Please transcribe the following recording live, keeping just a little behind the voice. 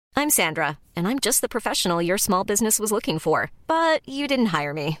I'm Sandra, and I'm just the professional your small business was looking for. But you didn't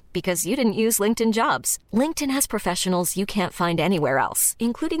hire me because you didn't use LinkedIn Jobs. LinkedIn has professionals you can't find anywhere else,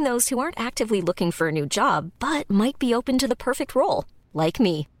 including those who aren't actively looking for a new job, but might be open to the perfect role, like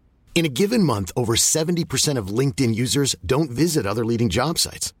me. In a given month, over 70% of LinkedIn users don't visit other leading job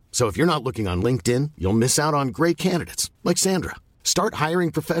sites. So if you're not looking on LinkedIn, you'll miss out on great candidates, like Sandra. Start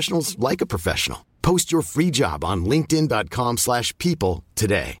hiring professionals like a professional. Post your free job on linkedin.com/people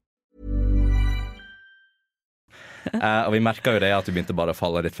today. Og vi merket jo det at vi begynte bare å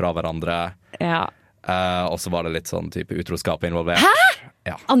falle litt fra hverandre. Ja. Og så var det litt sånn type utroskap involvert. Hæ?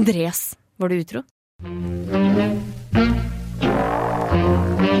 Ja. Andreas, var du utro?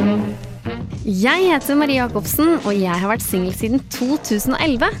 Jeg heter Marie Jacobsen, og jeg har vært single siden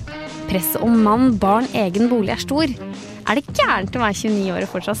 2011. Presset om mann, barn, egen bolig er stor. Er det gærent å være 29 år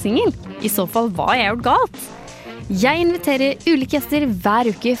og fortsatt single? I så fall, hva har jeg gjort galt? Jeg inviterer ulike gjester hver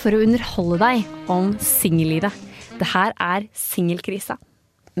uke for å underholde deg om singellivet. Det her er Singelkrisa.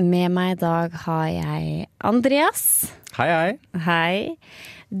 Med meg i dag har jeg Andreas. Hei, hei. Hei.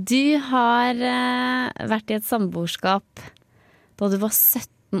 Du har vært i et samboerskap da du var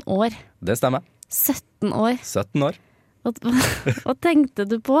 17 år. Det stemmer. 17 år. 17 år. Hva tenkte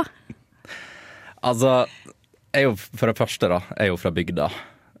du på? Altså, jeg er jo for det første da, jeg er jo fra bygda.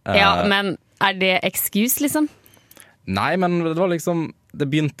 Ja, men er det excuse liksom? Nei, men det var liksom, det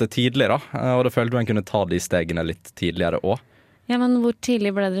begynte tidlig da, og det følte man kunne ta de stegene litt tidligere også. Ja, men hvor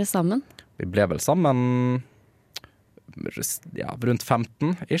tidlig ble dere sammen? Vi ble vel sammen, ja, rundt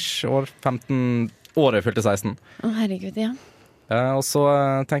 15-ish, 15 år jeg fylte 16. Å, herregud, ja. Og så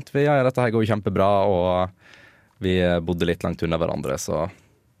tenkte vi, ja, dette her går jo kjempebra, og vi bodde litt langt unna hverandre, så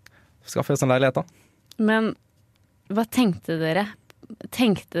skaffet vi oss en leilighet da. Men hva tenkte dere?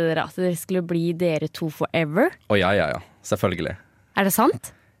 Tenkte dere at det skulle bli dere to forever? Å ja, selvfølgelig. Er det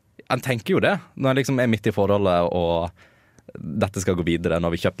sant? Jeg tenker jo det, når jeg liksom er midt i forholdet, og dette skal gå videre,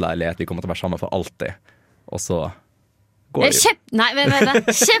 når vi har kjøpt leilighet, vi kommer til å være sammen for alltid. Og så går det jo.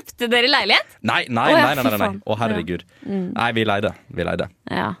 Kjøpte dere leilighet? Nei. Å, herregud. Nei, vi leide.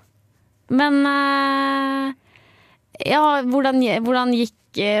 Ja. Men, ja, hvordan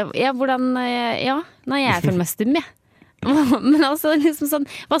gikk, ja, nei, jeg føler meg stum, jeg. Men altså, liksom sånn,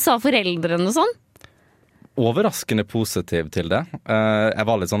 hva sa foreldrene og sånn? Overraskende positiv til det. Jeg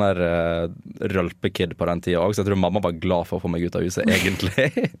var litt sånn der rølpekid på den tiden også, så jeg tror mamma var glad for å få meg ut av huset,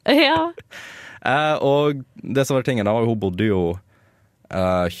 egentlig. Ja. Og det som var tingen da, hun bodde jo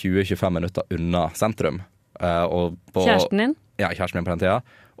 20-25 minutter unna sentrum. Kjæresten din? Ja, kjæresten min på den tiden.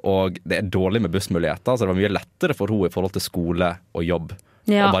 Og det er dårlig med bussmuligheter, så det var mye lettere for henne i forhold til skole og jobb,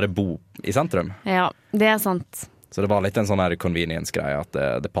 å bare bo i sentrum. Ja, det er sant. Så det var litt en sånn her convenience-greie, at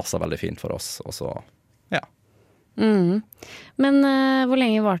det passet veldig fint for oss, og så, ja. Men hvor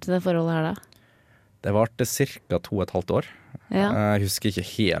lenge varte det forholdet her da? Det varte cirka 2,5 år. Ja. Jeg husker ikke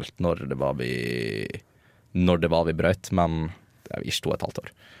helt når det var vi brøt, men det er ikke 2,5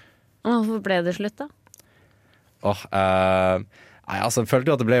 år. Hvorfor ble det slutt da? Nei, altså, jeg følte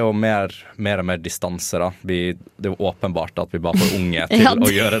jo at det ble jo mer og mer distanse da. Det er jo åpenbart at vi bare for unge til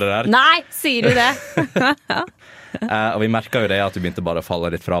å gjøre det der. Nei, sier du det? Og vi merket jo det at vi begynte bare å falle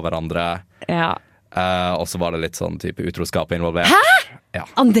litt fra hverandre. Ja. Og så var det litt sånn type utroskap involvert. Hæ? Ja.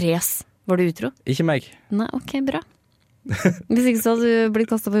 Andreas, var du utro? Ikke meg. Nei, ok, bra. Hvis ikke så hadde du blitt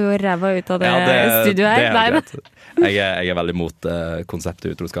kastet på ræva ut av det studioet her. Det er greit. Jeg er veldig mot konseptet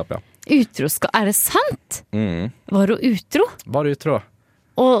utroskap, ja. Utroskap, er det sant? Var du utro? Var du utro?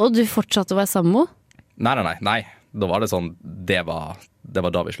 Og du fortsatte å være sambo? Nei. Da var det sånn, det var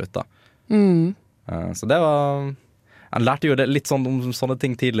da vi slutta. Så det var, jeg lærte jo det litt sånn om sånne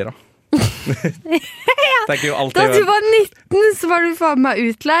ting tidlig da. Ja, da du var 19 så var du faen meg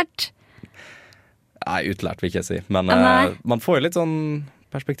utlært. Nei, utlært vil ikke jeg si. Men man får jo litt sånn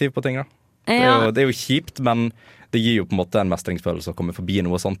perspektiv på ting da. Ja. Det er jo kjipt, men det gir jo på en måte en mestringsfølelse å komme forbi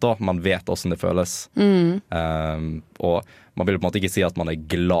noe sånt da. Man vet hvordan det føles. Og man vil på en måte ikke si at man er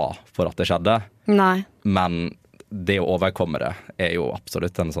glad for at det skjedde. Nei. Men det å overkomme det er jo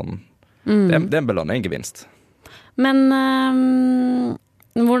absolutt en sånn, det er en belønning, en gevinst. Men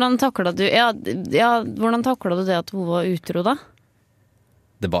hvordan taklet du hvordan taklet du det at hun var utro da?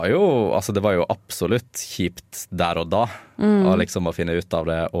 Det var jo absolutt kjipt der og da, og liksom å finne ut av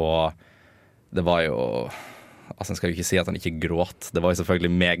det, og det var jo, altså jeg skal jo ikke si at han ikke gråt, det var jo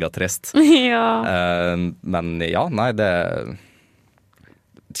selvfølgelig megatrist. Ja. Men ja, nei, det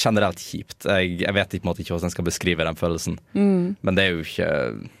generelt kjipt. Jeg vet på en måte ikke hvordan jeg skal beskrive den følelsen, men det er jo ikke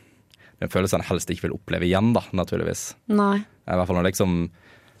den følelsen jeg helst ikke vil oppleve igjen da, naturligvis. Nei. I hvert fall når liksom,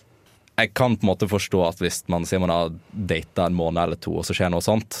 Jeg kan på en måte forstå at hvis man sier man har datet en måned eller to, og så skjer noe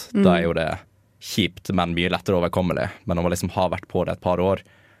sånt, da jo det kjipt, men mye lettere overkommelig. Men når man liksom har vært på det et par år,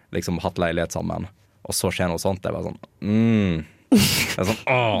 liksom hatt leilighet sammen, og så skjer noe sånt, det er bare sånn, det er sånn,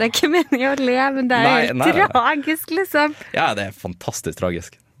 åh. Det er ikke meningen å le, men det er helt tragisk, liksom. Ja, det er fantastisk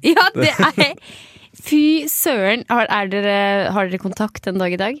tragisk. Ja, det er... Fy søren, har dere kontakt en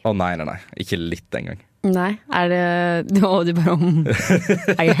dag i dag? Nei, ikke litt engang. Nei, du bare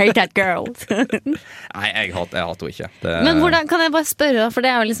I hate that girl. Nei, jeg hater henne ikke. Men hvordan, kan jeg bare spørre, for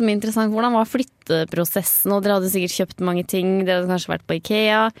det er jo liksom interessant, hvordan var flytteprosessen, og dere hadde sikkert kjøpt mange ting, dere hadde kanskje vært på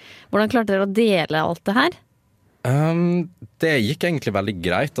IKEA. Hvordan klarte dere å dele alt det her? Det gikk egentlig veldig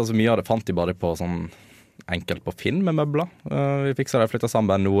greit. Altså, mye av det fant de bare på sånn enkelt på Finn med møbler. Vi fikk så det flyttet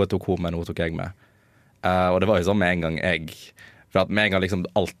sammen, noe tok hun med, noe tok jeg med. Og det var jo sånn med en gang for at med en gang liksom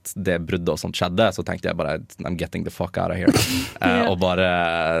alt det bruddet og sånt skjedde, så tenkte jeg bare I'm getting the fuck out of here. Og bare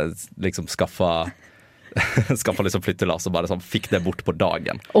liksom skaffa liksom flyttelass og bare sånn fikk det bort på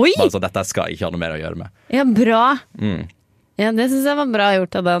dagen. Oi! Bare så dette skal jeg ikke ha noe mer å gjøre med. Ja, bra. Ja, det synes jeg var bra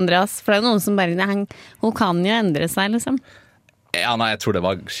gjort av deg, Andreas. For det er jo noen som bare hun kan jo endre seg, liksom. Ja, nei, jeg tror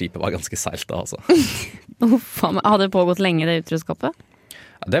skipet var ganske seilt da, altså. Hadde det pågått lenge, det utroskapet?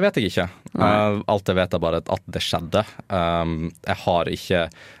 Det vet jeg ikke. Alt jeg vet er bare at det skjedde. Jeg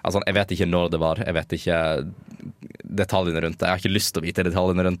vet ikke når det var. Jeg vet ikke detaljene rundt det. Jeg har ikke lyst til å vite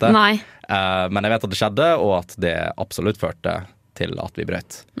detaljene rundt det. Nei. Men jeg vet at det skjedde, og at det absolutt førte til at vi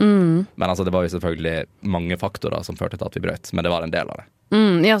brøt. Men altså, det var jo selvfølgelig mange faktorer som førte til at vi brøt, men det var en del av det.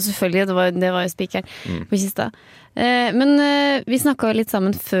 Ja, selvfølgelig. Det var jo spikeren på kista. Men vi snakket litt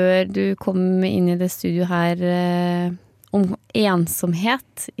sammen før du kom inn i det studio her om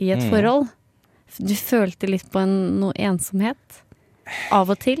ensomhet i et forhold. Du følte litt på noe ensomhet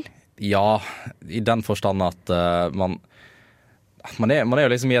av og til? Ja, i den forstand at man er jo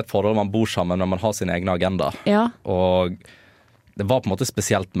liksom i et forhold, man bor sammen, men man har sin egen agenda. Ja. Og det var på en måte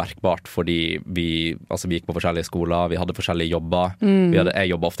spesielt merkbart fordi vi gikk på forskjellige skoler, vi hadde forskjellige jobber.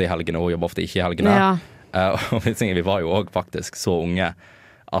 Jeg jobbet ofte i helgene, og hun jobbet ofte ikke i helgene. Ja. Og vi var jo også faktisk så unge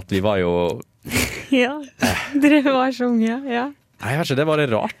at vi var jo... Ja, dere var så unge, ja. Nei, jeg vet ikke, det var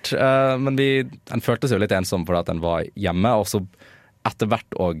litt rart. Men en følte seg jo litt ensom fordi at den var hjemme, og så etter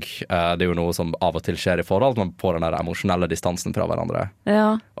hvert også, det er jo noe som av og til skjer i forhold, at man får den der emosjonelle distansen fra hverandre. Ja.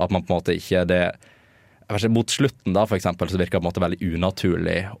 Og at man på en måte ikke jeg vet ikke, mot slutten da, for eksempel, så virker det på en måte veldig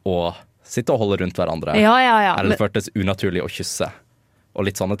unaturlig å sitte og holde rundt hverandre. Ja. Eller det føltes unaturlig å kysse, og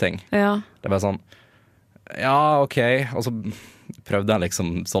litt sånne ting. Ja. Det var sånn, ja, ok, og så prøvde jeg liksom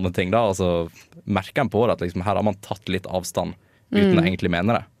sånne ting da, og så merker jeg på det at liksom, her har man tatt litt avstand uten å egentlig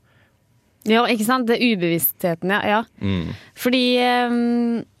mene det. Ja, ikke sant? Det er ubevisstheten, ja. Fordi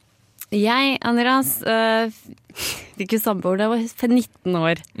jeg, Andreas, fikk jo samboer da jeg var 19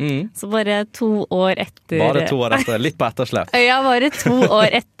 år. Så bare 2 år etter... Bare 2 år etter, litt på etterslep. Ja, bare 2 år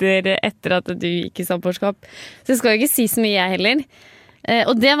etter at du gikk i samboerskap. Så jeg skal jo ikke si så mye jeg heller.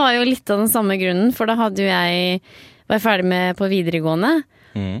 Og det var jo litt av den samme grunnen, for da hadde jo var jeg ferdig med på videregående,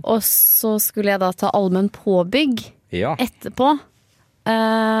 og så skulle jeg da ta allmenn påbygg etterpå.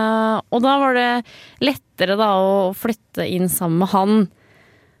 Og da var det lettere da å flytte inn sammen med han.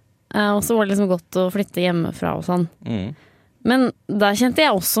 Og så var det liksom godt å flytte hjemmefra og sånn. Men da kjente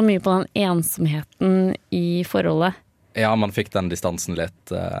jeg også mye på den ensomheten i forholdet. Ja, man fikk den distansen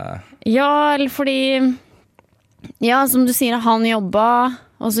litt. Ja, eller fordi... Ja, som du sier, han jobbet,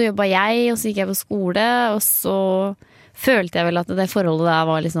 og så jobbet jeg, og så gikk jeg på skole, og så følte jeg vel at det forholdet der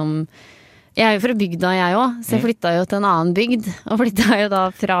var liksom... Jeg er jo fra bygda, jeg også, så jeg flyttet jo til en annen bygd, og flyttet jo da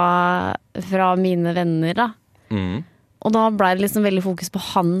fra mine venner da. Og da ble det liksom veldig fokus på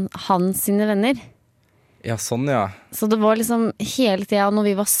hans sine venner. Ja, sånn, ja. Så det var liksom hele tiden, når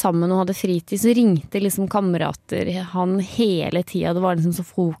vi var sammen og hadde fritid, så ringte liksom kamerater han hele tiden. Det var liksom så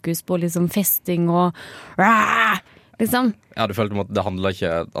fokus på liksom festing og liksom. Ja, du følte det handlet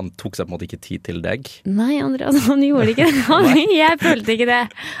ikke, han tok seg på en måte ikke tid til deg? Nei, Andreas, han gjorde ikke det. Jeg følte ikke det.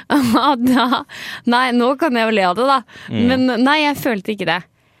 Nei, nå kan jeg jo le av det da. Men nei, jeg følte ikke det.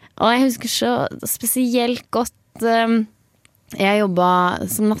 Og jeg husker så spesielt godt, jeg jobbet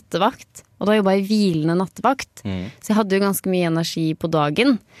som nattevakt, og da jobbet jeg hvilende nattevakt. Så jeg hadde jo ganske mye energi på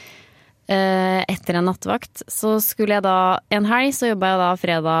dagen etter en nattevakt. Så skulle jeg da, en helg så jobbet jeg da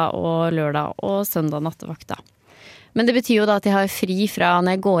fredag og lørdag og søndag nattevakt da. Men det betyr jo da at jeg har fri fra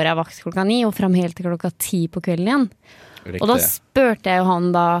når jeg går av vakt 9 og frem helt til 10 på kvelden igjen. Riktig. Og da spurte jeg jo han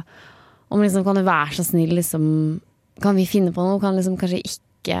da om liksom, kan du være så snill liksom, kan vi finne på noe, kan liksom kanskje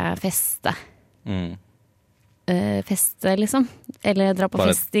ikke feste. Feste liksom, eller dra på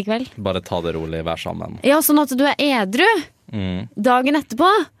fest i kveld. Bare ta det rolig, vær sammen. Ja, sånn at du er edru dagen etterpå.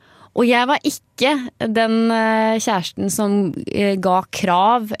 Og jeg var ikke den kjæresten som ga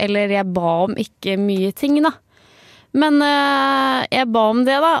krav, eller jeg ba om ikke mye ting da. Men jeg ba om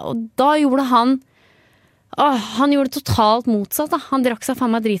det da, og da gjorde han gjorde totalt motsatt da. Han drakk seg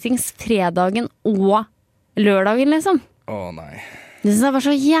faen meg dritings fredagen og lørdagen liksom. Nei. Det synes jeg var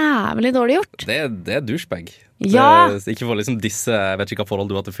så jævlig dårlig gjort. Det er douchebag. Ja. Ikke for liksom disse, jeg vet ikke hva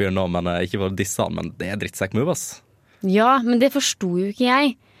forhold du har til fyren nå, men ikke for disse han, men det er drittsekk move, ass. Ja, men det forstod jo ikke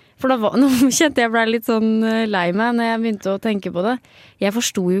jeg. For nå kjente jeg ble litt sånn lei meg når jeg begynte å tenke på det. Jeg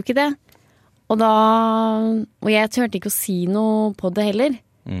forstod jo ikke det. Og jeg turte ikke å si noe på det heller.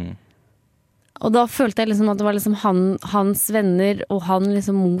 Og da følte jeg liksom at det var liksom hans venner og han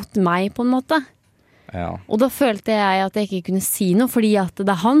liksom mot meg på en måte. Ja. Og da følte jeg at jeg ikke kunne si noe, fordi at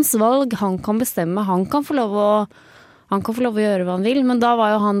det er hans valg, han kan bestemme, han kan få lov å gjøre hva han vil, men da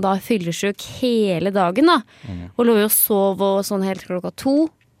var jo han da fyllesyk hele dagen da, og lå jo og sov og sånn helt 2:00,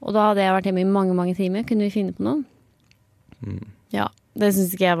 og da hadde jeg vært hjemme i mange, mange timer. Kunne vi finne på noe? Ja, det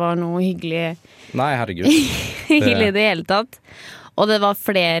synes ikke jeg var noe hyggelig. Nei, herregud. Hyggelig i det hele tatt. Og det var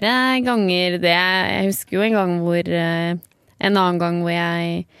flere ganger det. Jeg husker jo en annen gang hvor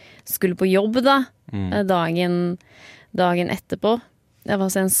jeg skulle på jobb da, dagen etterpå. Det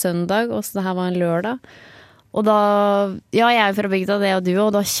var en søndag, og så det her var en lørdag. Og da, jeg er fra bygda, det og du,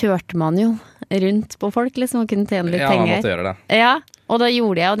 og da kjørte man jo rundt på folk, liksom, og kunne tjene litt penger. Ja, man måtte gjøre det. Ja, og da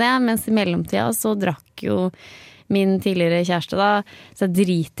gjorde jeg jo det, mens i mellomtida så drakk jo min tidligere kjæreste da, så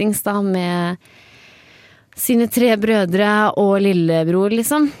dritings da, med sine 3 brødre og lillebror,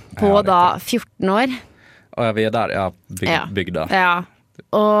 liksom, på da 14 år. Og vi er der, bygda. Ja.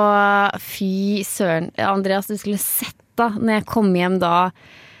 Og fy søren, Andreas, du skulle sett da, når jeg kom hjem da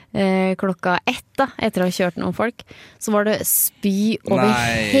 1:00 da, etter å ha kjørt noen folk, så var det spy over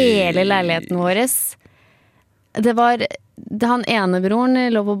hele leiligheten vår. Han ene broren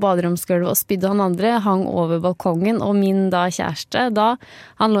lå på baderomsgulvet og spydde, han andre hang over balkongen, og min da kjæreste da,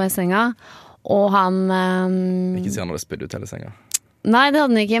 han lå i senga, og han ikke si han hadde spydd ut hele senga. Nei, det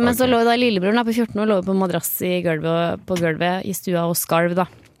hadde han ikke, men så lå da lillebroren da, på 14 år, lå på madrass på gulvet i stua og skalv da.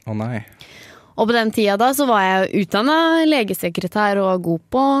 Nei. Og på den tida da så var jeg utdannet legesekretær og var god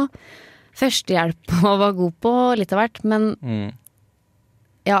på førstehjelp og var god på litt av hvert, men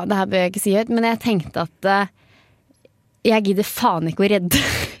ja, det her bør jeg ikke si høyt, men jeg tenkte at jeg gidder faen ikke å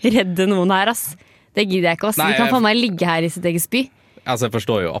redde noen her, ass. Det gidder jeg ikke, ass. De kan faen meg ligge her i sitt eget spy. Altså, jeg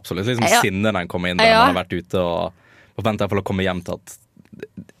forstår jo absolutt liksom sinne når en kommer inn der man har vært ute og venter for å komme hjem til at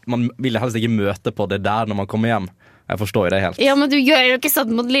man vil helst ikke møte på det der når man kommer hjem. Jeg forstår jo det helt. Ja, men du gjør jo ikke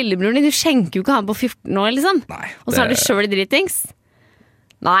sånn mot lillebroren din. Du skjenker jo ikke han på 14 år, liksom. Nei. Og så er du selv dritings.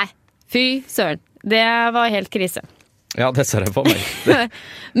 Nei, fy søren. Det var helt krise. Ja, det ser jeg på meg.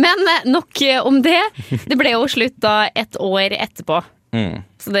 Men nok om det. Det ble jo slutt da 1 år etterpå.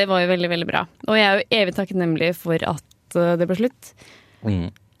 Så det var jo veldig, veldig bra. Og jeg er jo evig takknemlig for at det ble slutt.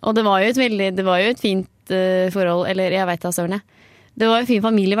 Og det var jo et fint forhold, eller jeg vet da, Søren. Det var en fin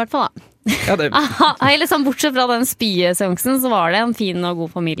familie i hvert fall da. Ja, eller sånn, bortsett fra den spyeseansen så var det en fin og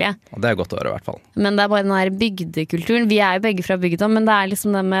god familie. Det er godt å høre i hvert fall. Men det er bare den her bygdekulturen. Vi er jo begge fra bygda, men det er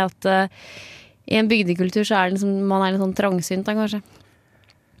liksom det med at i en bygdekultur så er det liksom, man er litt sånn trangsynt da, kanskje.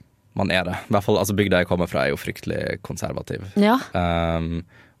 Man er det. I hvert fall, altså bygda jeg kommer fra er jo fryktelig konservativ. Ja.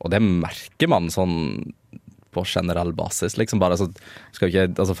 Og det merker man sånn på generell basis, liksom bare så skal vi ikke,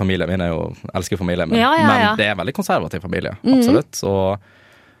 altså familien min er jo, elsker familien min, men det er en veldig konservativ familie, absolutt, og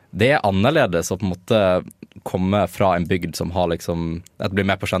det er annerledes å på en måte komme fra en bygd som har liksom, det blir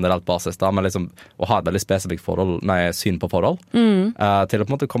mer på generelt basis da, men liksom å ha et veldig spesifikt syn på forhold, til å på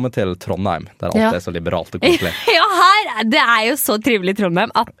en måte komme til Trondheim, der alt er så liberalt og koselig. Det er jo så trivelig i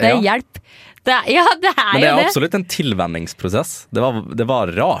Trondheim at det hjelper. Det er jo det. Men det er absolutt en tilvenningsprosess. Det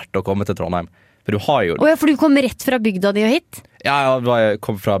var rart å komme til Trondheim. For du har jo... for du kom rett fra bygda di og hit? Ja, jeg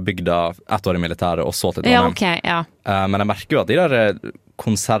kom fra bygda 1 år i militæret og så til Trondheim. Men jeg merker jo at de der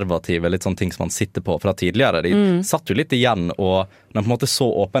konservative litt sånne ting som man sitter på fra tidligere, de satt jo litt igjen, og når man på en måte så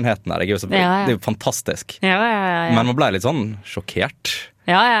åpenheten her, det er jo fantastisk. Men man ble litt sånn sjokkert.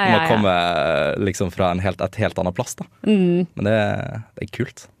 Man kommer liksom fra et helt annet plass da. Men det er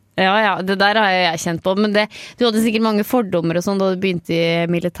kult. Ja, det der har jeg kjent på, men du hadde sikkert mange fordommer og sånn da du begynte i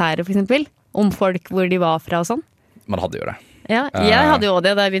militæret for eksempel, om folk hvor de var fra og sånn. Man hadde jo det. Ja, jeg hadde jo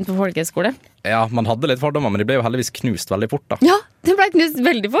det da jeg begynte på folkehøyskole. Ja, man hadde litt fordommer, men de ble jo heldigvis knust veldig fort da. Ja, de ble knust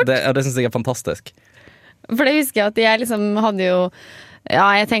veldig fort. Det synes jeg er fantastisk. For det husker jeg at jeg liksom hadde jo,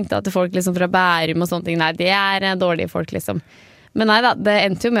 jeg tenkte at folk liksom fra Bærum og sånne ting, nei, de er dårlige folk liksom. Men nei da, det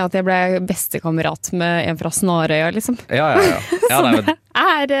endte jo med at jeg ble bestekamerat med en fra Snarøya liksom. Ja. Så det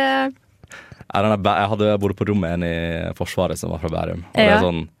jeg hadde bodd på rommet en i Forsvaret som var fra Bærum, og det er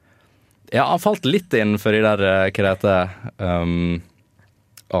sånn, Ja, han falt litt inn for de der, hva det heter,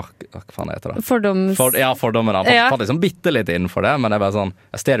 hva faen heter det? Fordommen. Han falt liksom bitte litt inn for det, men det er bare sånn,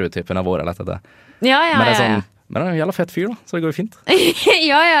 stereotypen av våre lett etter. Men det er sånn, men det er en jævla fett fyr da, så det går jo fint.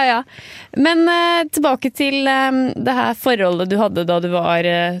 Ja. Men tilbake til det her forholdet du hadde da du var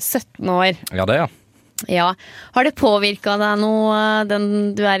 17 år. Ja, det Ja. Har det påvirket deg noe,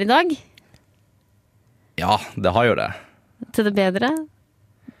 den du er i dag? Ja, det har jo det. Til det bedre?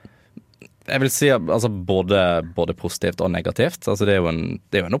 Jeg vil si altså, både positivt og negativt. Altså, det er jo en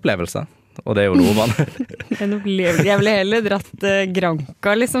opplevelse. Og det er jo noe man En opplevelse. Jeg ville heller dratt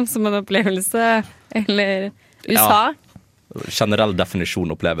Granca liksom, som en opplevelse. Eller USA. Ja, generell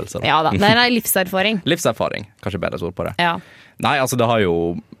definisjon opplevelse. Da. Ja da, det er en livserfaring. Livserfaring, kanskje bedre ord på det. Ja. Nei, altså det har jo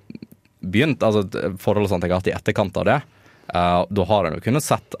begynt, altså forhold sånt jeg har hatt i etterkant av det. Da har jeg jo kunnet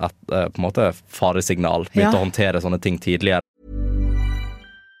sett et på en måte faresignal, begynt å håndtere sånne ting tidligere.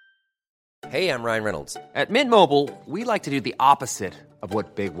 Hey, I'm Ryan Reynolds. At Mint Mobile, we like to do the opposite of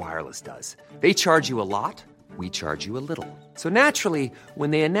what Big Wireless does. They charge you a lot, we charge you a little. So naturally,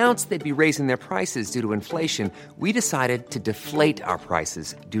 when they announced they'd be raising their prices due to inflation, we decided to deflate our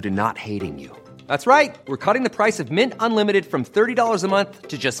prices due to not hating you. That's right. We're cutting the price of Mint Unlimited from $30 a month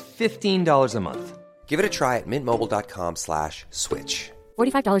to just $15 a month. Give it a try at mintmobile.com/switch.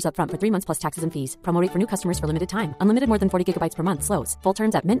 $45 up front for 3 months plus taxes and fees. Promo rate for new customers for limited time. Unlimited more than 40 gigabytes per month. Slows full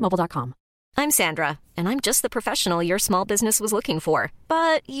terms at mintmobile.com. I'm Sandra, and I'm just the professional your small business was looking for.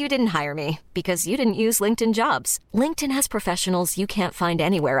 But you didn't hire me because you didn't use LinkedIn Jobs. LinkedIn has professionals you can't find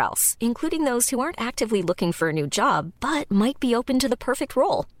anywhere else, including those who aren't actively looking for a new job, but might be open to the perfect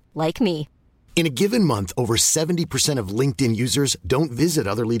role, like me. In a given month, over 70% of LinkedIn users don't visit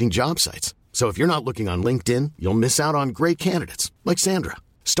other leading job sites. So if you're not looking on LinkedIn, you'll miss out on great candidates like Sandra.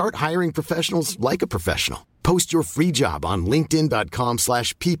 Start hiring professionals like a professional. Post your free job on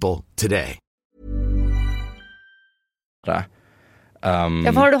linkedin.com/people today. Har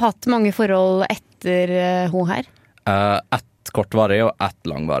du hatt mange forhold etter hun her? Ett kortvarig og ett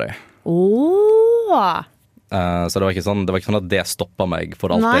langvarig. Så det var ikke sånn at det stoppet meg for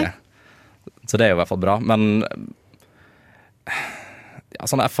alltid. Nei. Så det er jo i hvert fall bra. Men ja,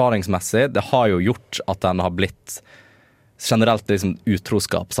 sånn erfaringsmessig, det har jo gjort at den har blitt generelt liksom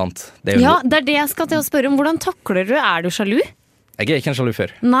utroskap, sant? Det er jo det er det jeg skal til å spørre om. Hvordan takler du? Er du sjalu? Jeg er ikke en sjalu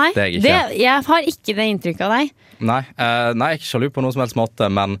fyr. Nei, det er jeg ikke. Jeg har ikke det inntrykket av deg. Nei, jeg er ikke sjalu på noen som helst måte,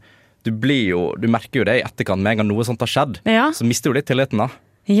 men du merker jo det i etterkant med en gang noe sånt har skjedd, så mister du litt tilliten da.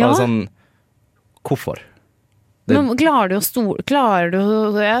 Ja. Sånn, hvorfor? Men klarer du å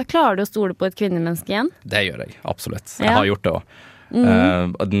stole på et kvinnemenneske igjen? Det gjør jeg, absolutt. Jeg har gjort det også.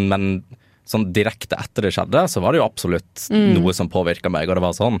 Men sånn direkte etter det skjedde, så var det jo absolutt noe som påvirket meg, og det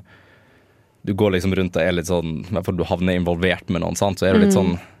var sånn, du går liksom rundt og er litt sånn, i hvert fall du havner involvert med noen, sant? Så er du litt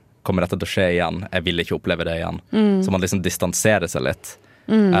sånn, kommer dette til å skje igjen? Jeg vil ikke oppleve det igjen. Så man liksom distanserer seg litt.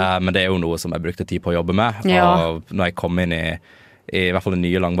 Men det er jo noe som jeg brukte tid på å jobbe med, og når jeg kom inn i hvert fall det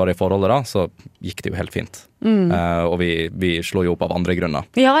nye langvarige forholdet da, så gikk det jo helt fint. Og vi slår jo opp av andre grunner.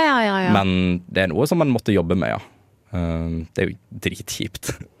 Ja. Men det er noe som man måtte jobbe med, ja. Det er jo dritkjipt.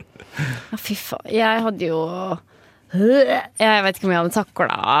 Fy faen, jeg hadde jo jeg vet ikke om jeg hadde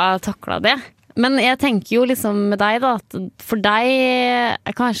taklet det. Men jeg tenker jo liksom med deg da, at for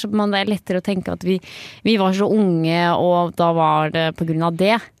deg kanskje det er lettere å tenke at vi var så unge, og da var det på grunn av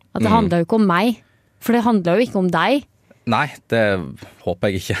det. At det handlet jo ikke om meg, for det handlet jo ikke om deg. Nei, det håper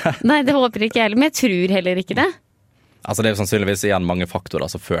jeg ikke. Nei, det håper jeg ikke heller, men jeg tror heller ikke det. Altså det er jo sannsynligvis igjen mange faktorer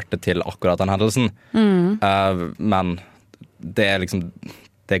som førte til akkurat den hendelsen. Men det er liksom,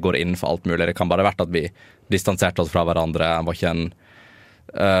 det går inn for alt mulig. Det kan bare vært at vi distanserte oss fra hverandre.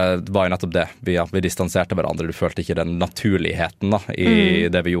 Det var jo nettopp det. Vi distanserte hverandre. Du følte ikke den naturligheten da, i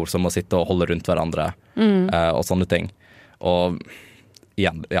det vi gjorde, som å sitte og holde rundt hverandre og sånne ting. Og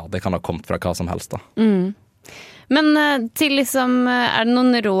igjen, ja, det kan ha kommet fra hva som helst da. Men til liksom, er det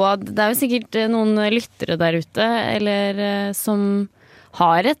noen råd? Det er jo sikkert noen lyttere der ute, eller som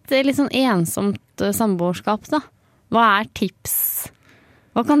har et litt sånn ensomt samboerskap da. Hva er tips?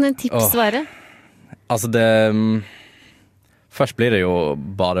 Hva kan det tips være? Altså først blir det jo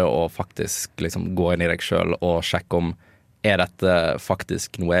bare å faktisk liksom gå inn i deg selv og sjekke om er dette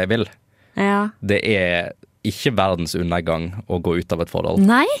faktisk noe jeg vil? Ja. Det er ikke verdens undergang å gå ut av et forhold.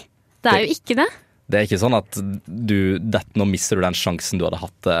 Nei, det er jo ikke det. Det er ikke sånn at nå mister du den sjansen du hadde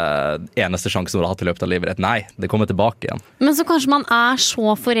hatt, eneste sjansen du hadde hatt i løpet av livet ditt. Nei, det kommer tilbake igjen. Men så kanskje man er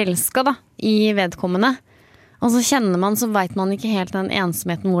så forelsket da, i vedkommende. Og så kjenner man, så vet man ikke helt den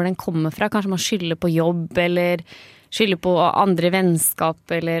ensomheten hvor den kommer fra. Kanskje man skylder på jobb, eller skylder på andre vennskap,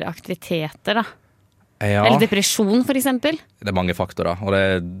 eller aktiviteter da. Ja. Eller depresjon for eksempel. Det er mange faktorer, og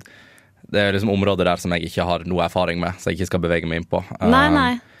det er liksom områder der som jeg ikke har noe erfaring med, så jeg ikke skal bevege meg inn på.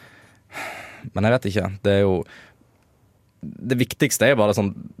 Nei. Men jeg vet ikke. Det er jo det viktigste er bare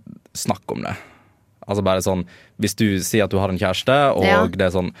sånn snakk om det. Altså bare sånn, hvis du sier at du har en kjæreste, og det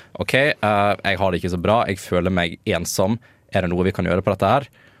er sånn, ok, jeg har det ikke så bra, jeg føler meg ensom, er det noe vi kan gjøre på dette her?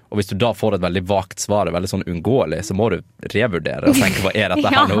 Og hvis du da får et veldig vagt svar, veldig sånn unngåelig, så må du revurdere og tenke, hva er dette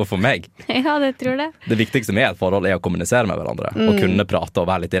her noe for meg? Ja, det tror jeg. Det viktigste med et forhold er å kommunisere med hverandre, og kunne prate og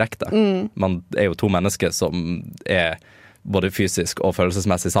være litt direkte. Man er jo to mennesker som er både fysisk og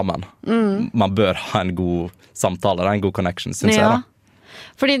følelsesmessig sammen. Man bør ha en god samtale, en god connection, synes jeg da.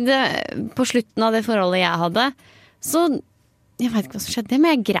 Fordi på slutten av det forholdet jeg hadde, så, jeg vet ikke hva som skjedde,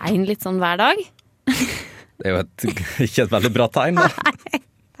 men jeg grein litt sånn hver dag. Det er jo ikke et veldig bra tegn da. Nei.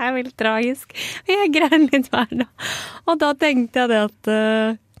 Det er veldig tragisk. Jeg grein litt hver dag. Og da tenkte jeg det at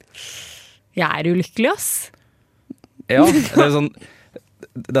jeg er ulykkelig, ass. Ja, det er sånn,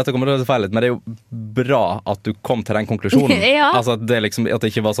 dette kommer til å være feil litt, men det er jo bra at du kom til den konklusjonen. Altså at det, liksom, at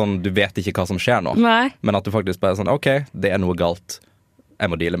det ikke var sånn, du vet ikke hva som skjer nå. Nei. Men at du faktisk bare er sånn, ok, det er noe galt. Jeg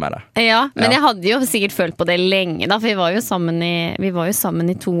må deale med det. Ja, men jeg hadde jo sikkert følt på det lenge da, for vi var jo sammen i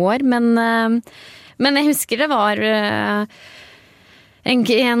 2 år. Men jeg husker det var... En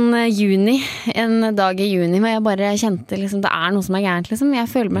dag i juni hvor jeg bare kjente liksom, det er noe som er gærent liksom. Jeg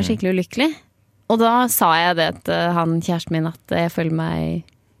føler meg skikkelig ulykkelig. Og da sa jeg det til han kjæresten min at jeg føler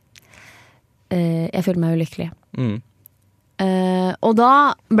meg ulykkelig. Og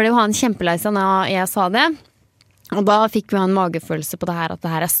da ble jo han kjempelei seg når jeg sa det. Og da fikk vi en magefølelse på det her at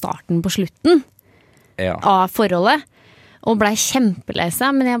det her er starten på slutten av forholdet. Og ble kjempelei seg,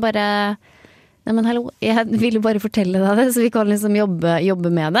 men jeg bare... Nei, men hallo, jeg ville bare fortelle deg det, så vi kan liksom jobbe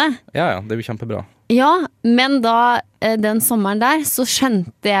med det. Ja, det er jo kjempebra. Ja, men da, den sommeren der, så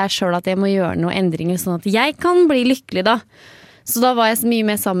skjønte jeg selv at jeg må gjøre noen endringer, sånn at jeg kan bli lykkelig da. Så da var jeg så mye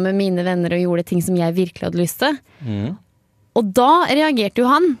mer sammen med mine venner og gjorde ting som jeg virkelig hadde lyst til. Og da reagerte jo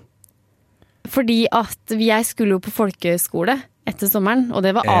han, fordi at jeg skulle jo på folkeskole etter sommeren, og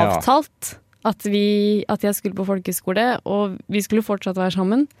det var avtalt. At jeg skulle på folkeskole, og vi skulle fortsatt være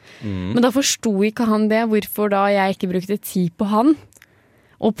sammen. Men da forstod ikke han det, hvorfor da jeg ikke brukte tid på han,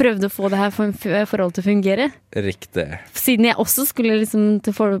 og prøvde å få det her forhold til å fungere. Riktig. Siden jeg også skulle liksom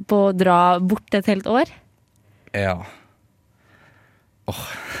på dra bort et helt år. Ja.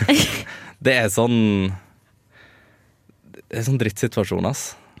 Det er sånn drittsituasjon,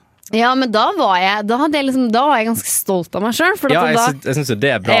 ass. Ja, men da var jeg ganske stolt av meg selv. Ja, jeg synes jo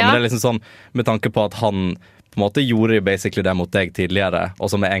det er bra, men det er liksom sånn, med tanke på at han på en måte gjorde jo basically det mot deg tidligere, og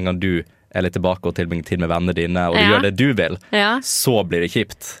så med en gang du er litt tilbake og tilbringer tid med vennene dine, og du gjør det du vil, så blir det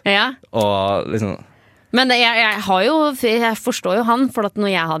kjipt. Og liksom... Men jeg forstår jo han, for at når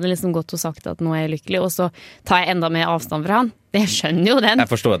jeg hadde liksom gått og sagt at nå er jeg lykkelig, og så tar jeg enda mer avstand fra han, det skjønner jo den.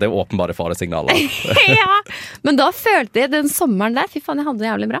 Jeg forstår at det er åpenbare faresignaler. Men da følte jeg den sommeren der, fy faen, jeg hadde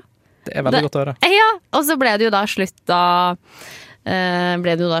det jævlig bra. Det er veldig godt å høre. Ja, og så ble det jo da slutt da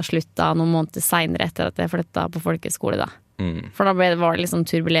noen måneder senere etter at jeg flyttet på folkeskole da. For da var det liksom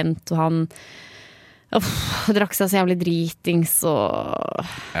turbulent, og han drakk seg så jævlig dritings, og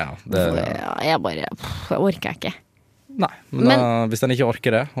jeg orker ikke. Nei, men hvis den ikke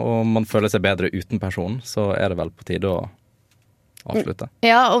orker det, og man føler seg bedre uten personen, så er det vel på tide å avslutte.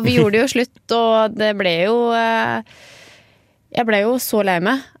 Ja, og vi gjorde jo slutt, og det ble jo jeg ble jo så lei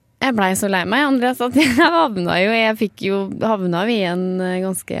meg. Andreas, at jeg havna i en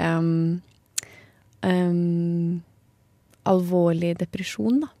ganske alvorlig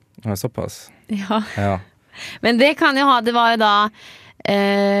depresjon da. Ja, såpass. Ja. Men det kan jo det var jo da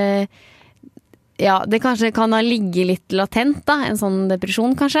det kanskje kan ha ligget litt latent da, en sånn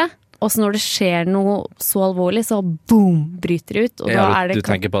depresjon kanskje. Og så når det skjer noe så alvorlig, så boom, bryter det ut. Og da er det du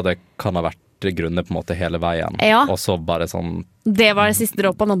tenker på at det kan ha vært grunner på en måte hele veien, og så bare sånn... Det var det siste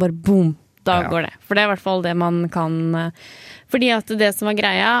dråpen, og bare boom, da går det. For det er i hvert fall det man kan... Fordi at det som var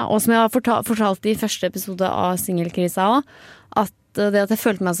greia, og som jeg har fortalt i første episode av Singelkrisa også, at det at jeg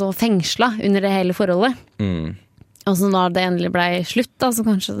følte meg så fengslet under det hele forholdet. Og så da det endelig ble slutt, da, så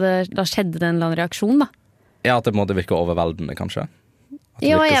kanskje da skjedde det en eller annen reaksjon, da. Ja, at det måtte virke overveldende, kanskje.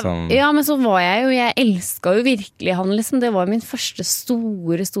 Ja, men så var jeg elsket jo virkelig han liksom. Det var min første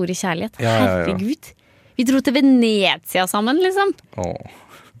store kjærlighet. Herregud. Vi dro til Venezia sammen liksom.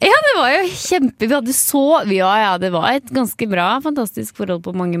 Ja, det var jo kjempe. Det var et ganske bra, fantastisk forhold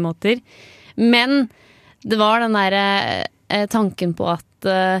på mange måter. Men det var den der tanken på at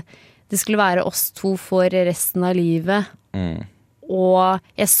det skulle være oss to for resten av livet. Og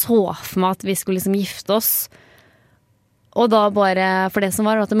jeg så for meg at vi skulle liksom gifte oss. Og da bare, for det som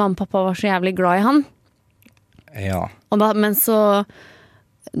var at mamma og pappa var så jævlig glad i han. Ja. Men så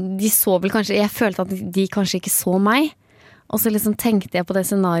de så vel kanskje, jeg følte at de kanskje ikke så meg. Og så liksom tenkte jeg på det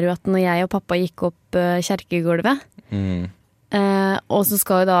scenarioet at når jeg og pappa gikk opp kjerkegulvet, og så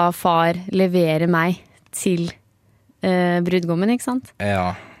skal jo da far levere meg til brudgommen, ikke sant?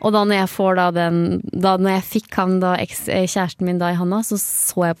 Ja. Og da når jeg får når jeg fikk han da kjæresten min da i handa, så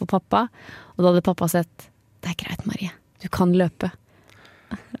jeg på pappa, og da hadde pappa sett, det greit Marie, du kan løpe.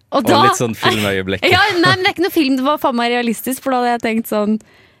 Og litt sånn filmøyeblikk. Ja, nei, men det ikke noe film, det var faen meg realistisk, for da hadde jeg tenkt sånn,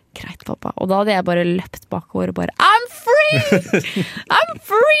 greit pappa, og da hadde jeg bare løpt bakover og bare, I'm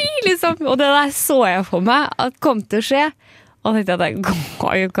free, liksom. Og det der så jeg for meg at kom til å skje, og tenkte at jeg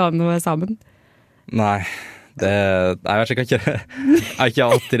går jo ikke an noe sammen. Nei, jeg vet ikke, jeg har ikke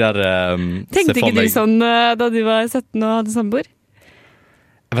alltid der tenkte ikke du sånn da du var 17 og hadde samboer?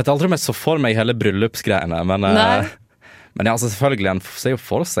 Jeg vet aldri om jeg så for meg hele bryllupsgreiene, men ja, altså selvfølgelig, en ser jo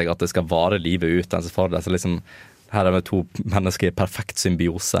for seg at det skal vare livet ut, en ser for det, så liksom her er vi to mennesker i perfekt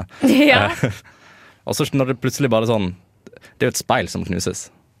symbiose. Ja. Og så når det plutselig bare sånn, det er jo et speil som knuses.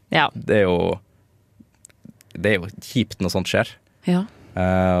 Ja. Det er jo kjipt når sånt skjer. Ja.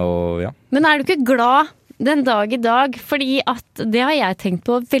 Og ja. Men er du ikke glad den dag i dag? Fordi at det har jeg tenkt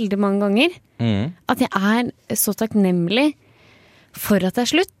på veldig mange ganger. At jeg er så takknemlig for at det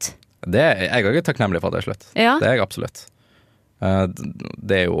er slutt. Jeg er jo takknemlig for at det er slutt. Ja. Det er jeg absolutt.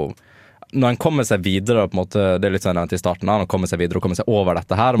 Det er jo når en kommer seg videre på en måte, det er litt sånn nevnt i starten, når en kommer seg videre og kommer seg over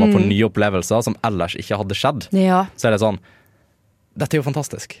dette her, og man får nye opplevelser som ellers ikke hadde skjedd, så er det sånn, dette er jo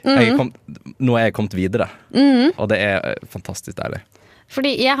fantastisk. Nå er jeg kommet videre, og det er fantastisk deilig.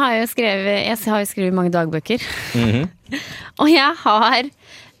 Fordi jeg har jo skrevet mange dagbøker, og jeg har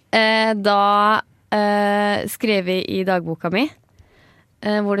skrevet i dagboka mi,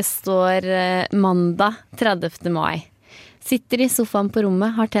 hvor det står mandag 30. mai. Sitter i sofaen på rommet,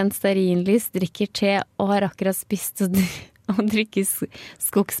 har tent stearinlys, drikker te og har akkurat spist og drikker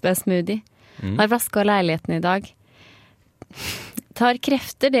skogsbærsmoothie. Har vasket leiligheten i dag. Tar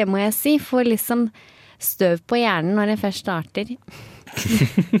krefter, det må jeg si, får liksom støv på hjernen når jeg først starter.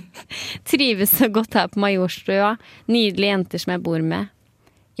 Trives så godt her på Majorstua, nydelige jenter som jeg bor med.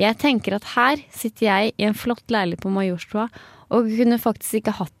 Jeg tenker at her sitter jeg i en flott leilighet på Majorstua, og kunne faktisk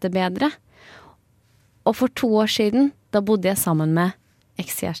ikke hatt det bedre. Og for 2 år siden, da bodde jeg sammen med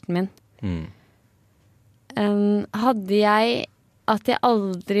ekskjæresten min. Hadde jeg at jeg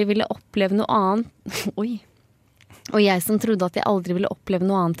aldri ville oppleve noe annet Oi. Og jeg som trodde at jeg aldri ville oppleve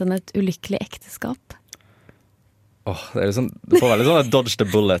noe annet enn et ulykkelig ekteskap. Det er jo sånn, du får veldig sånn dodge the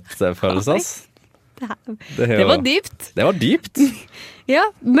bullet-følelse, ass. Det var dypt. Det var dypt.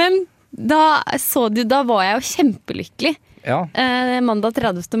 Ja, men da var jeg jo kjempelykkelig. Ja. Mandag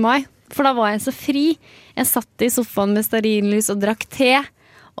 30. mai. For da var jeg så fri. Jeg satt i sofaen med stearinlys og drakk te,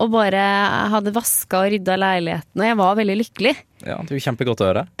 og bare hadde vasket og ryddet leiligheten, og jeg var veldig lykkelig. Ja, det er jo kjempegodt å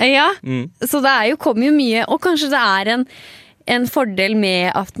høre. Ja, så det kommer jo mye, og kanskje det er en fordel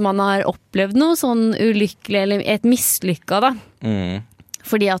med at man har opplevd noe sånn ulykkelig, eller et mislykka da.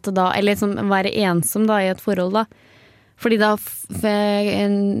 Fordi at eller liksom være ensom da i et forhold da. Fordi da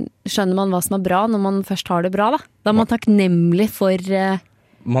skjønner man hva som er bra når man først har det bra da. Da er man takknemlig for...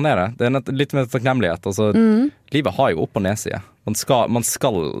 Man er det. Det er litt mer takknemlighet. Altså, livet har jo opp- og nedside. Man skal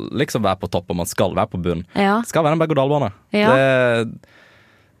liksom være på topp, og man skal være på bunn. Ja. Det skal være en berg-og-dal-bane. Ja.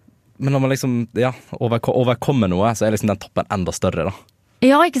 Men når man liksom overkommer noe, så er liksom den toppen enda større da.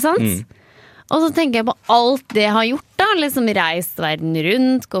 Ja, ikke sant? Og så tenker jeg på alt det jeg har gjort da. Liksom reist verden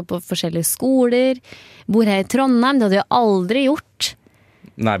rundt, gå på forskjellige skoler, bor her i Trondheim. Det hadde jeg aldri gjort.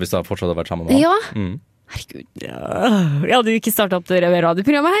 Nei, hvis du har fortsatt vært sammen med han. Ja. Herregud, jeg hadde jo ikke startet opp det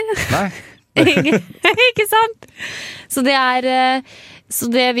radioprogrammet her. Nei. Ikke sant? Så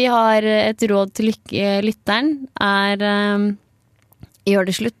det vi har et råd til lytteren er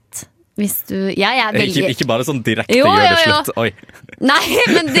gjør det slutt. Hvis du... Jeg er veldig... Ikke bare sånn direkte gjør det slutt. Oi. Nei,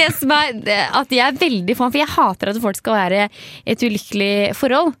 men det som er at jeg er veldig fan, for jeg hater at folk skal være et ulykkelig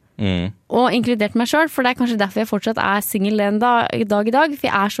forhold. Og inkludert meg selv, for det er kanskje derfor jeg fortsatt er single en dag i dag, for jeg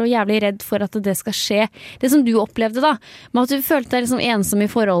er så jævlig redd for at det skal skje. Det som du opplevde da, med at du følte deg liksom ensom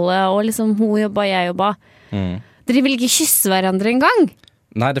i forholdet, og liksom hun jobba, jeg jobba. Dere vil ikke kysse hverandre en gang.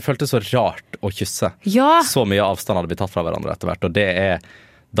 Nei, det føltes så rart å kysse. Ja. Så mye avstand hadde vi tatt fra hverandre etter hvert, og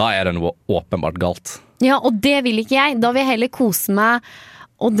da er det noe åpenbart galt. Ja, og det vil ikke jeg. Da vil jeg heller kose meg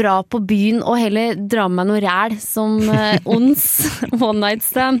og dra på byen og heller dra med noe ræl som ons one night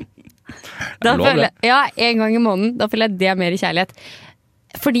stand. Ja, en gang i måneden. Da føler jeg det er mer kjærlighet.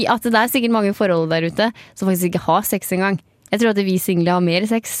 Fordi at det er sikkert mange forhold der ute som faktisk ikke har sex engang. Jeg tror at vi single har mer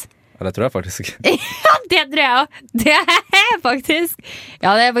sex. Ja, det tror jeg faktisk. Ja, det tror jeg også. Det er faktisk. Ja,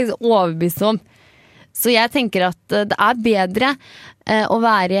 det er jeg faktisk overbevist om. Så jeg tenker at det er bedre å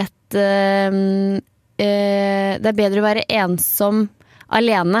være i et det bedre å være ensom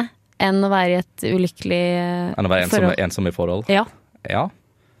alene enn å være i et ulykkelig enn å være ensom i forhold? Ja.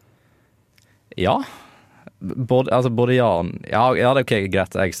 Både ja, det er ok,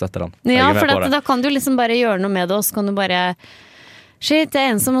 greit, jeg støtter den. Ja, for da kan du liksom bare gjøre noe med det, og så kan du bare shit, jeg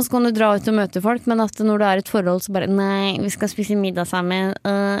er ensom, og så kan du dra ut og møte folk, men at når du er i et forhold, så bare nei, vi skal spise middag sammen,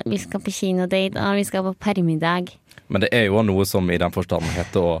 vi skal på kinodate, vi skal på permiddag. Men det er jo noe som i den forstand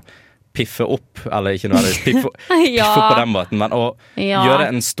heter å piffe opp, eller ikke nødvendigvis piffe på den måten, men å gjøre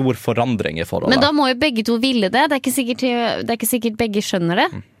en stor forandring i forholdet. Men da må jo begge to ville det. Det er ikke sikkert begge skjønner det.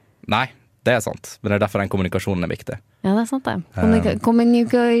 Nei, det er sant. Men det er derfor den kommunikasjonen er viktig. Ja, det er sant det.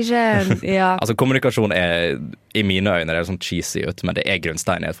 Kommunikasjon. Ja. Altså, kommunikasjon er, i mine øyne, det er sånn cheesy ut, men det er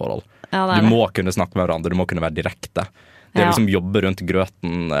grunnstein i et forhold. Ja, du må kunne snakke med hverandre, du må kunne være direkte. Det er liksom jobbe rundt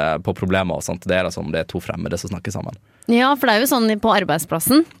grøten på problemer og sånt. Det er liksom, det er to fremmede som snakker sammen. Ja, for det er jo sånn på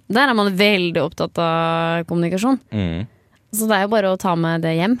arbeidsplassen. Der er man veldig opptatt av kommunikasjon. Så det er jo bare å ta med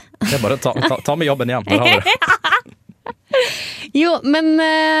det hjem. Det er bare å ta med jobben hjem. Der har du. Jo, men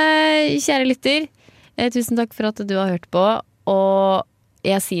kjære lytter, tusen takk for at du har hørt på. Og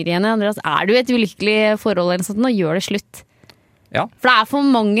jeg sier igjen, Andreas, er du i et ulykkelig forhold eller sånt, nå gjør det slutt. Ja. For det er for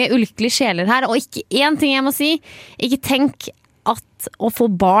mange ulykkelige sjeler her. Og ikke én ting jeg må si, ikke tenk at å få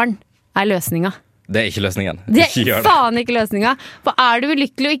barn er løsninga. Det er ikke løsningen. Det er faen ikke løsninga. For er du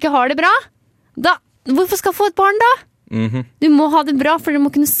ulykkelig og ikke har det bra, da, hvorfor skal du få et barn da? Du må ha det bra, for du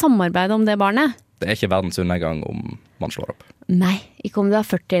må kunne samarbeide om det barnet. Det er ikke verdens undergang om man slår opp. Nei, ikke om du er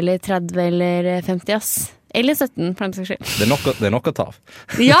 40 eller 30 eller 50 ass. Eller 17, for den saks skyld. Det er nok å ta av.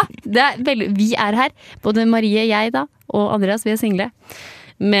 Ja, vi er her. Både Marie, jeg da, og Andreas, vi er single.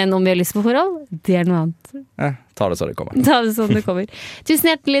 Men om vi har lyst på forhold, det er noe annet. Ta det så det kommer. Ta det sånn det kommer.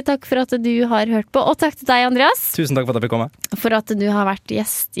 Tusen hjertelig takk for at du har hørt på, og takk til deg, Andreas. Tusen takk for at jeg fikk komme. For at du har vært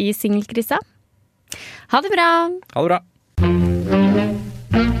gjest i Singelkrisa. Ha det bra. Ha det bra.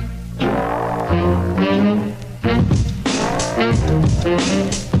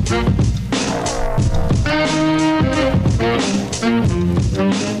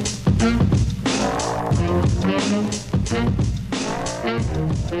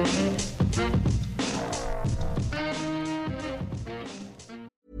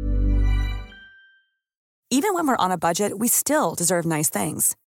 Even when we're on a budget, we still deserve nice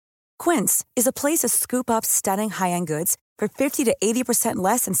things. Quince is a place to scoop up stunning high-end goods for 50 to 80%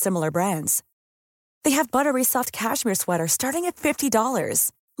 less than similar brands. They have buttery soft cashmere sweaters starting at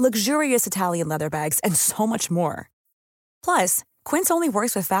 $50, luxurious Italian leather bags, and so much more. Plus, Quince only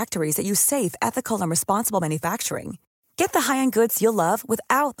works with factories that use safe, ethical, and responsible manufacturing. Get the high-end goods you'll love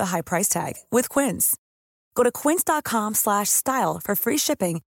without the high price tag with Quince. Go to quince.com/style for free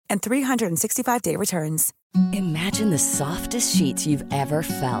shipping and 365-day returns. Imagine the softest sheets you've ever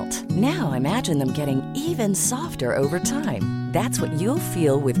felt. Now imagine them getting even softer over time. That's what you'll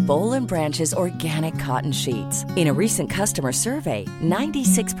feel with Boll & Branch's organic cotton sheets. In a recent customer survey,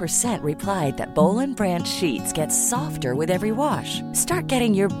 96% replied that Boll & Branch sheets get softer with every wash. Start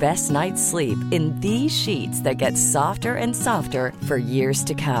getting your best night's sleep in these sheets that get softer and softer for years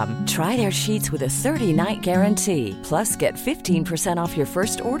to come. Try their sheets with a 30-night guarantee. Plus, get 15% off your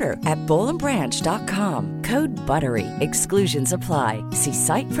first order at bollandbranch.com. Code BUTTERY. Exclusions apply. See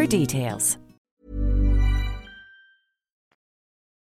site for details.